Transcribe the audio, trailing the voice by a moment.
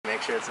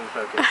make sure it's in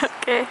focus.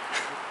 Okay.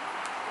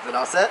 Is it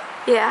all set?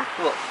 Yeah.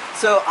 Cool.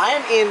 So I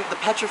am in the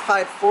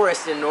Petrified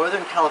Forest in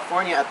Northern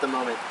California at the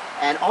moment,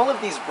 and all of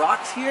these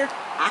rocks here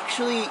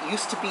actually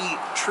used to be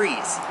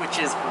trees, which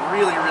is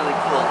really, really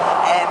cool.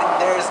 And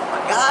there's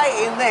a guy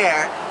in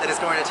there that is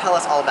going to tell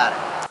us all about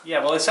it.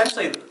 Yeah, well,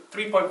 essentially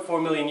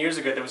 3.4 million years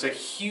ago there was a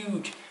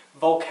huge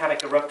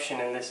volcanic eruption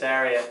in this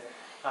area,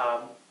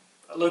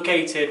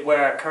 located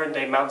where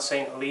current-day Mount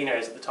St. Helena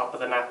is at the top of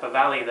the Napa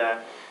Valley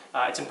there.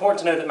 It's important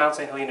to know that Mount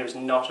St. Helena is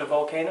not a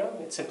volcano.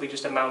 It's simply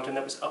just a mountain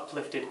that was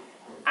uplifted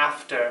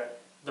after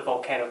the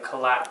volcano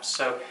collapsed.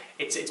 So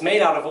it's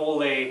made out of all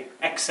the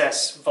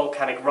excess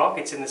volcanic rock.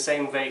 It's in the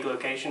same vague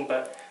location,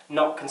 but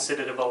not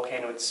considered a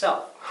volcano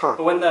itself. Huh.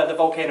 But when the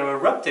volcano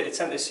erupted, it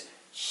sent this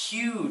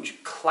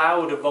huge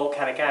cloud of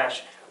volcanic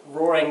ash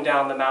roaring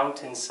down the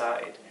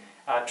mountainside,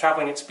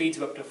 traveling at speeds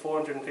of up to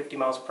 450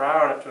 miles per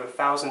hour and up to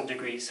 1,000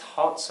 degrees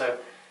hot. So,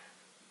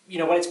 you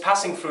know, when it's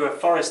passing through a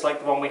forest like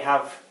the one we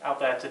have out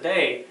there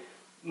today,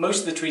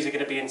 most of the trees are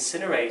going to be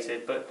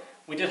incinerated, but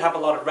we did have a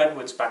lot of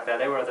redwoods back there.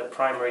 They were the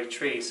primary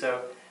tree,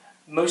 so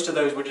most of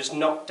those were just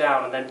knocked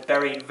down and then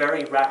buried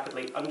very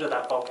rapidly under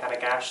that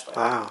volcanic ash layer.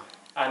 Wow.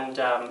 And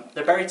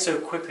they're buried so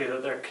quickly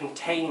that they're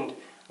contained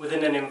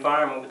within an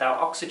environment without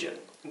oxygen.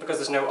 And because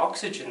there's no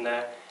oxygen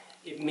there,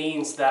 it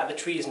means that the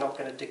tree is not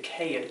going to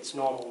decay at its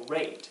normal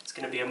rate. It's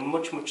going to be a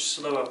much, much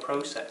slower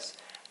process,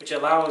 which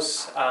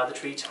allows the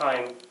tree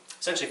time,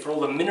 essentially for all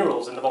the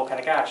minerals in the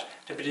volcanic ash,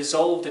 to be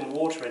dissolved in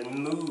water and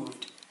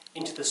moved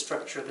into the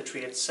structure of the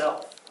tree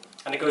itself.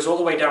 And it goes all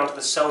the way down to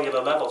the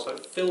cellular level, so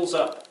it fills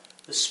up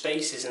the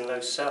spaces in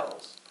those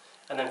cells.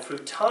 And then through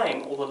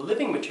time, all the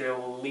living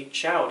material will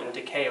leach out and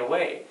decay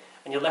away,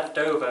 and you're left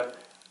over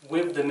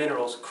with the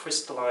minerals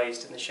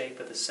crystallized in the shape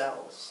of the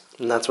cells.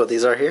 And that's what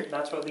these are here?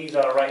 That's what these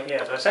are right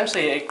here. So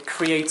essentially it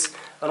creates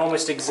an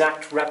almost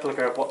exact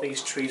replica of what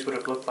these trees would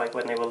have looked like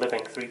when they were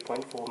living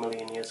 3.4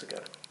 million years ago.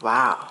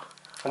 Wow.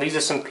 And these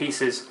are some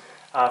pieces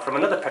from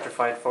another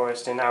petrified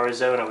forest in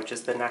Arizona, which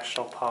is the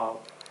National Park.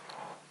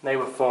 They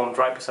were formed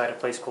right beside a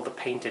place called the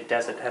Painted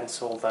Desert,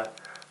 hence all the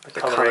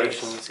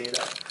coloration you see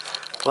there.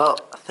 Well,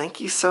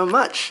 thank you so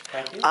much.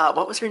 Thank you.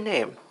 What was your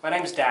name? My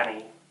name's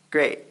Danny.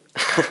 Great.